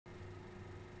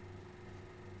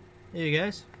Hey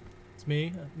guys, it's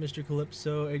me,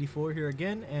 Mr.Calypso 84 here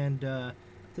again, and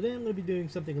today I'm going to be doing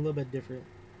something a little bit different.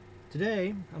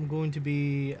 Today I'm going to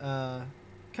be kind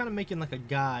of making like a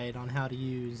guide on how to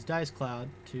use Dicecloud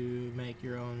to make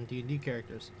your own D&D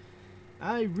characters.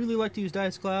 I really like to use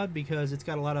Dicecloud because it's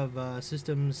got a lot of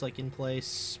systems like in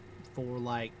place for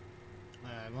like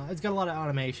well, it's got a lot of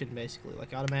automation basically,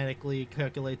 like automatically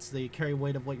calculates the carry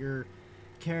weight of what you're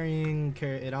carrying,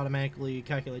 it automatically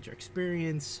calculates your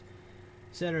experience,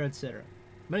 etc., etc.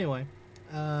 But anyway,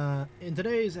 in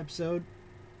today's episode,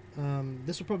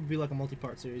 this will probably be like a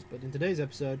multi-part series, but in today's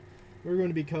episode, we're going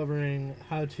to be covering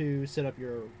how to set up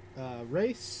your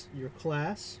race, your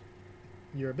class,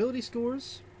 your ability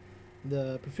scores,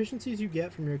 the proficiencies you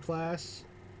get from your class,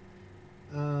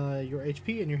 your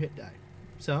HP, and your hit die.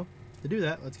 So, to do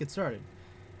that, let's get started.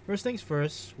 First things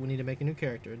first, we need to make a new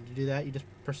character. And to do that, you just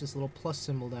press this little plus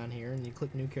symbol down here, and you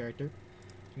click New Character.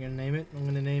 You're going to name it. I'm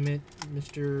going to name it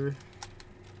Mr.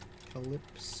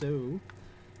 Calypso.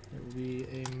 It will be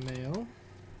a male,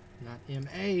 not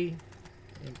M-A.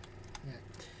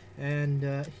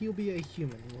 And he'll be a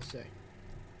human, we'll say.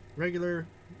 Regular,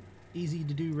 easy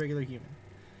to do regular human.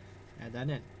 Add that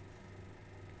in.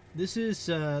 This is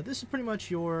pretty much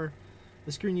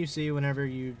the screen you see whenever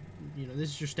this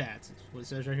is your stats. It's what it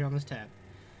says right here on this tab.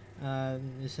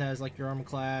 This has like your armor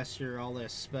class, your all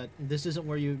this, but this isn't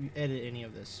where you edit any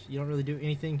of this. You don't really do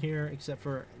anything here except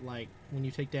for like when you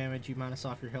take damage, you minus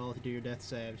off your health, you do your death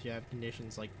saves, you have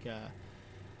conditions like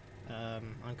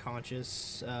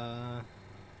unconscious,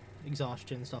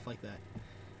 exhaustion, stuff like that.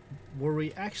 Where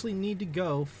we actually need to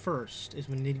go first is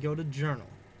we need to go to journal.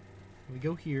 We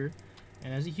go here,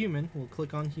 and as a human, we'll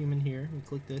click on human here. We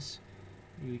click this.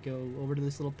 We go over to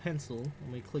this little pencil,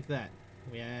 and we click that.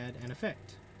 We add an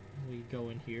effect. We go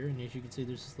in here, and as you can see,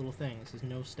 there's this little thing. It says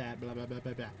no stat, blah blah blah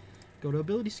blah blah. Go to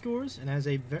ability scores, and as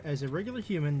a regular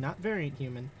human, not variant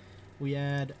human, we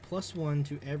add +1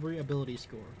 to every ability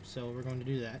score. So we're going to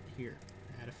do that here.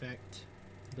 Add effect,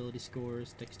 ability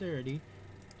scores, dexterity,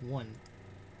 1.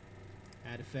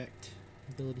 Add effect,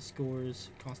 ability scores,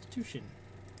 constitution,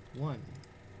 1.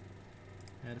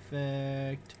 Add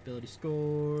effect, ability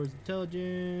scores,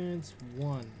 intelligence,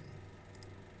 1.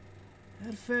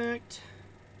 Add effect,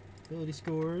 ability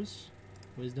scores,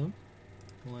 wisdom,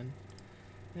 1.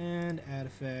 And add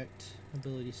effect,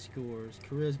 ability scores,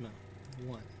 charisma,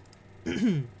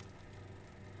 1.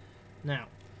 Now,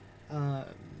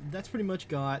 that's pretty much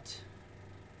got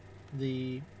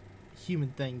the human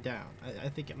thing down. I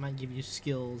think it might give you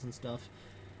skills and stuff.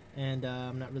 And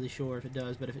I'm not really sure if it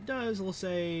does, but if it does, we'll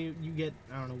say you get,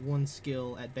 I don't know, 1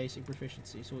 skill at basic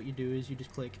proficiency. So what you do is you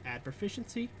just click Add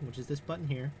Proficiency, which is this button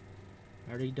here.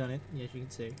 I already done it, as you can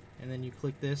see. And then you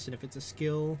click this, and if it's a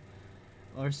skill,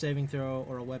 or a saving throw,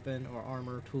 or a weapon, or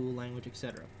armor, tool, language,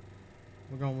 etc.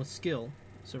 We're going with skill,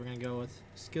 so we're going to go with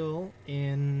skill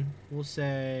in, we'll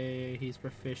say he's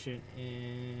proficient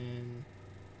in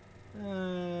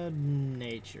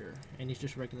nature, and he's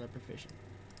just regular proficient.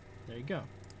 There you go.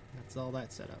 That's all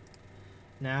that set up.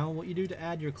 Now what you do to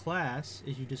add your class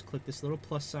is you just click this little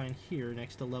plus sign here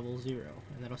next to level 0,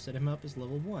 and that'll set him up as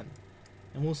level 1.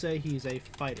 And we'll say he's a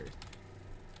fighter,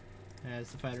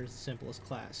 as the fighter is the simplest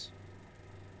class.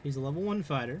 He's a level 1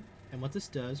 fighter, and what this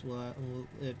does, well,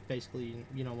 it basically,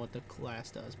 you know what the class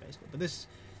does basically. But this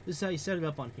is how you set it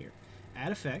up on here.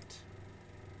 Add effect,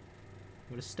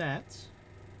 go to stats,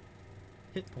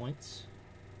 hit points,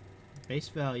 base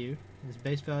value. His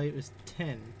base value is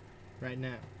 10 right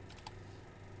now,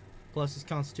 plus his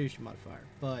constitution modifier,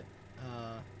 but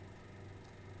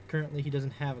currently he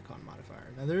doesn't have a con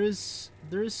modifier. Now there is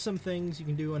some things you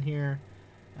can do on here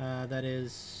that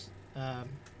is well,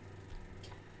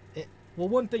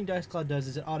 one thing Dicecloud does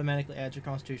is it automatically adds your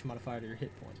constitution modifier to your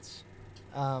hit points.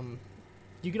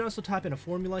 You can also type in a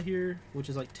formula here, which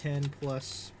is like 10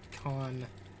 plus con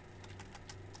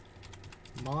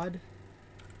mod.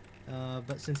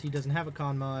 But since he doesn't have a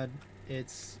con mod,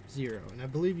 it's 0. And I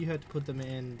believe you have to put them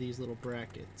in these little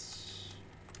brackets.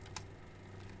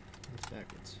 That's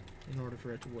backwards. In order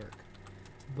for it to work.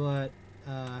 But,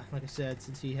 like I said,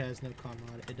 since he has no con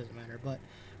mod, it doesn't matter. But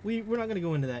we're not going to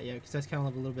go into that yet, because that's kind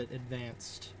of a little bit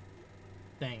advanced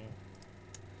thing.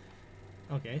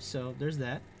 Okay, so there's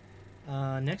that.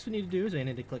 Next we need to do is I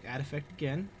need to click Add Effect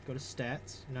again. Go to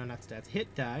Stats. No, not Stats.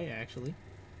 Hit Die, actually.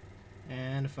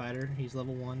 And a fighter, he's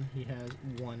level 1, he has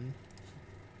 1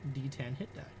 d10 hit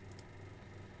die.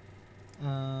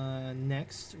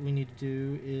 Next we need to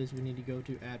do is we need to go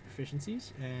to add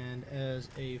proficiencies, and as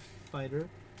a fighter,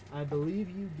 I believe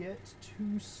you get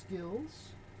 2 skills.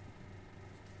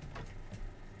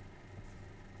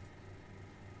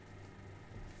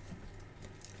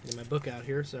 Get my book out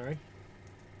here, sorry.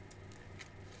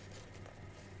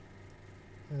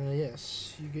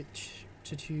 Yes, you get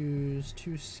to choose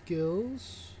 2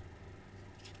 skills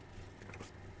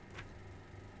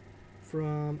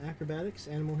from acrobatics,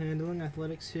 animal handling,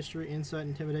 athletics, history, insight,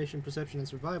 intimidation, perception, and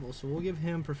survival. So we'll give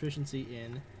him proficiency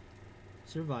in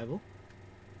survival.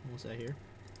 We'll say here.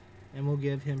 And we'll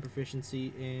give him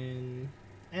proficiency in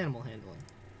animal handling.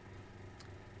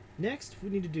 Next, we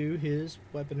need to do his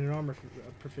weapon and armor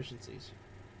proficiencies.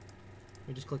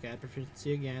 We just click add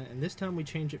proficiency again, and this time we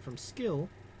change it from skill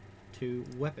to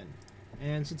weapon.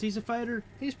 And since he's a fighter,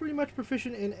 he's pretty much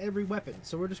proficient in every weapon.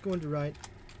 So we're just going to write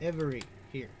every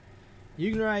here.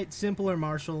 You can write simple or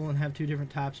martial and have 2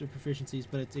 different types of proficiencies,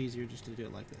 but it's easier just to do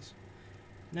it like this.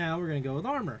 Now we're going to go with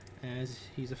armor. As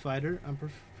he's a fighter, I'm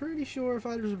pretty sure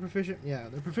fighters are proficient. Yeah,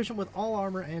 they're proficient with all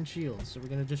armor and shields. So we're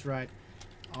going to just write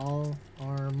all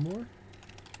armor.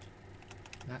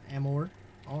 Not amor.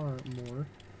 Armor.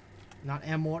 Not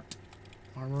amort.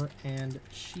 Armor and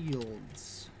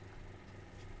shields.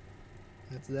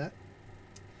 That's that.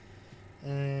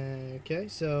 Okay,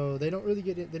 so they don't really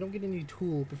get it. They don't get any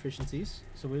tool proficiencies,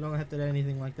 so we don't have to add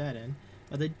anything like that in.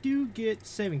 But they do get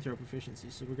saving throw proficiency,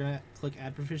 so we're gonna click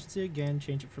add proficiency again,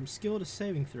 change it from skill to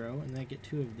saving throw, and then get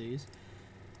 2 of these.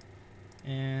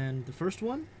 And the first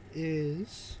one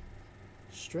is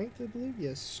strength, I believe.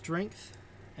 Yes, strength,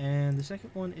 and the second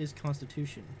one is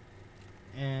constitution.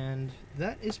 And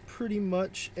that is pretty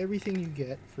much everything you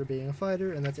get for being a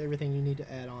fighter, and that's everything you need to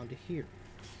add on to here.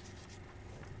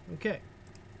 Okay,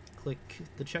 click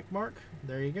the check mark.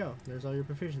 There you go. There's all your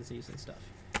proficiencies and stuff.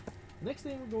 The next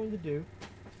thing we're going to do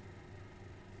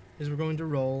is we're going to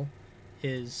roll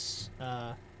his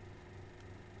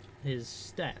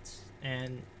stats.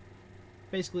 And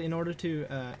basically, in order to,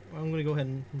 I'm going to go ahead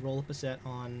and roll up a set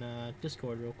on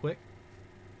Discord real quick.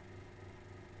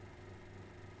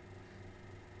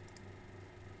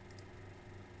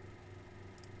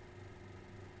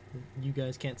 You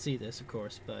guys can't see this, of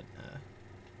course, but,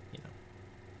 you know.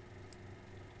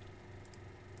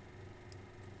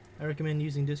 I recommend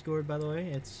using Discord, by the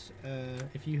way. It's,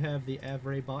 if you have the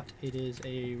Avray bot, it is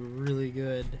a really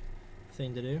good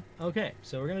thing to do. Okay,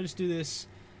 so we're going to just do this.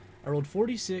 I rolled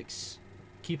 46,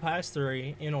 keep highest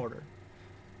 3, in order.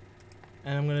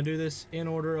 And I'm going to do this in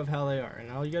order of how they are.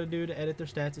 And all you got to do to edit their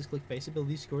stats is click base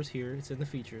ability scores here. It's in the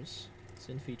features. It's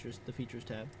in features, the features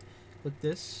tab. Click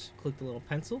this, click the little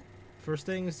pencil. First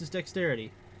thing is this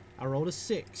dexterity. I rolled a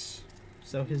 6.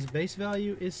 So his base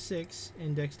value is 6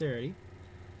 in dexterity.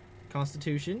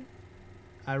 Constitution,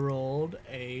 I rolled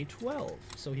a 12.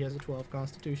 So he has a 12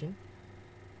 constitution.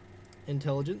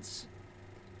 Intelligence,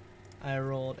 I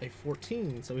rolled a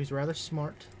 14. So he's rather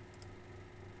smart.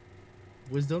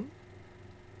 Wisdom,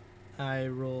 I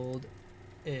rolled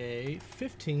a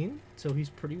 15. So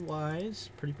he's pretty wise,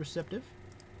 pretty perceptive.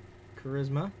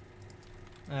 Charisma,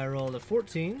 I rolled a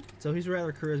 14, so he's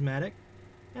rather charismatic.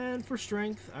 And for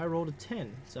strength, I rolled a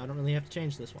 10, so I don't really have to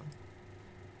change this one.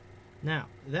 Now,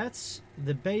 that's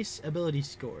the base ability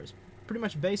scores. Pretty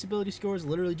much base ability scores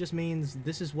literally just means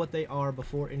this is what they are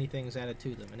before anything is added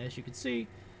to them. And as you can see,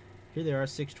 here they are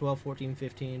 6, 12, 14,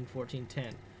 15, 14,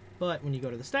 10. But when you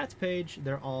go to the stats page,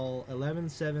 they're all 11,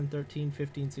 7, 13,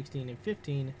 15, 16, and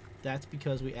 15. That's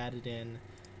because we added in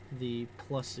the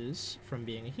pluses from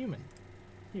being a human.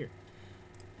 Here.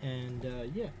 And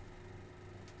yeah,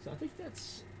 so I think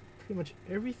that's pretty much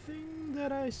everything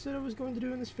that I said I was going to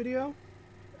do in this video.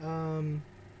 I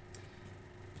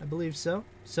believe so.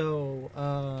 So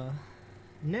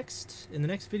in the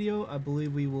next video, I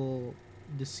believe we will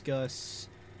discuss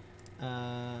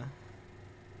the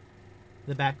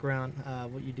background,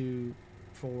 what you do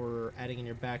for adding in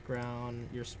your background,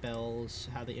 your spells,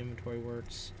 how the inventory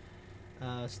works,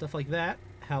 stuff like that,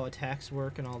 how attacks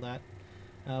work and all that.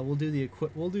 We'll do the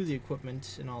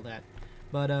equipment and all that.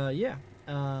 But yeah,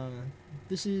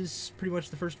 this is pretty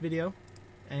much the first video,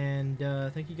 and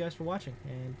thank you guys for watching.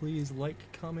 And please like,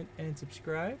 comment, and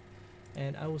subscribe.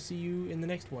 And I will see you in the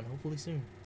next one, hopefully soon.